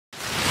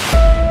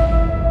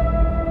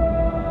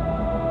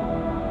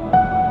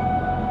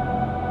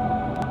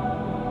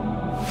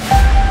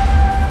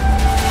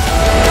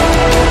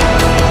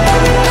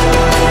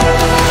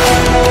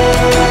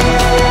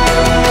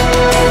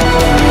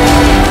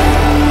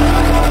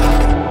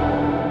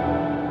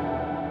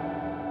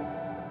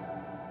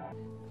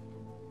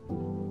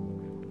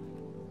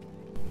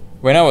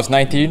When I was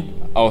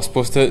 19, I was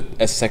posted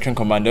as a section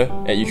commander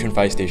at Yishun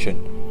Fire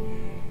Station.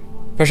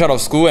 Fresh out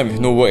of school and with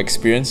no work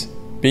experience,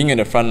 being in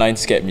the front line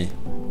scared me.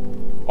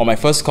 On my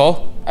first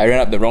call, I ran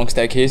up the wrong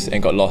staircase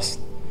and got lost.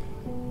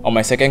 On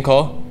my second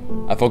call,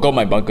 I forgot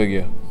my bunker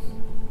gear.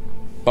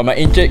 But my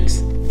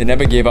encikes, they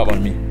never gave up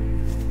on me.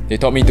 They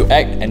taught me to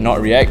act and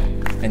not react,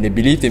 and they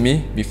believed in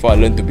me before I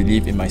learned to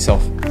believe in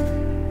myself.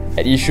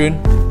 At Yishun,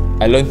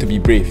 I learned to be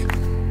brave.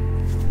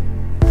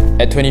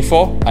 At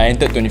 24, I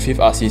entered 25th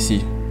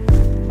RCC.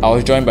 I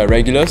was joined by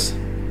regulars,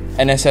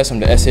 NSS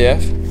from the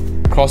SAF,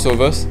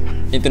 crossovers,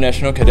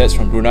 international cadets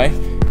from Brunei,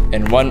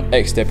 and one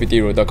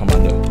ex-deputy rota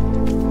commander.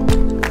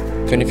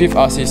 25th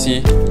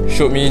RCC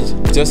showed me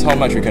just how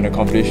much we can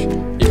accomplish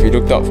if we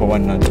looked out for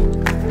one another.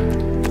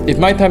 If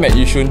my time at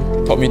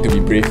Yishun taught me to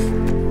be brave,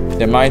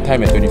 then my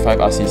time at 25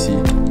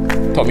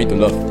 RCC taught me to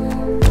love.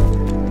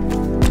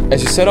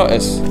 As you set out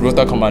as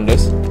rota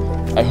commanders,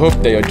 I hope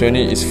that your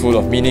journey is full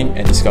of meaning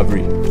and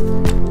discovery.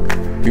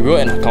 We will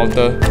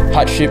encounter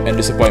hardship and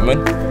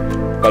disappointment,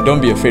 but don't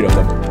be afraid of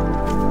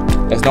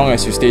them. As long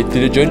as you stay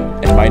diligent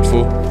and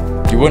mindful,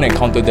 you won't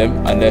encounter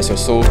them unless your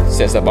soul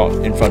sets about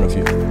in front of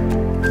you.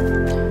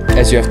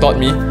 As you have taught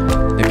me,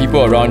 the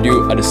people around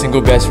you are the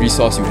single best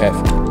resource you have.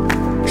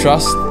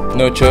 Trust,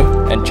 nurture,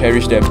 and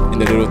cherish them in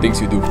the little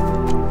things you do.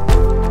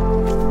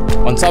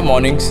 On some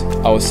mornings,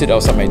 I will sit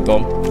outside my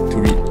dorm to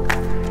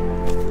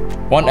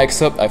read. One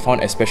excerpt I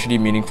found especially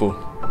meaningful.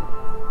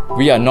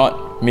 We are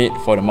not made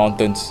for the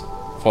mountains,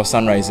 for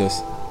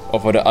sunrises, or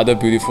for the other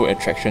beautiful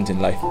attractions in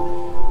life.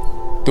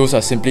 Those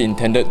are simply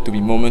intended to be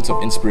moments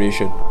of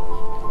inspiration.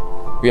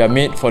 We are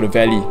made for the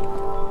valley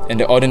and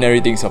the ordinary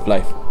things of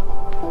life.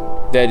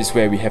 That is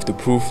where we have to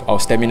prove our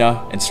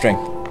stamina and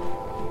strength.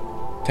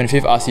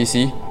 25th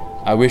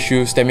RCC, I wish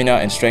you stamina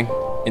and strength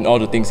in all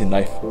the things in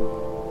life.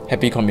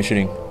 Happy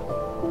commissioning.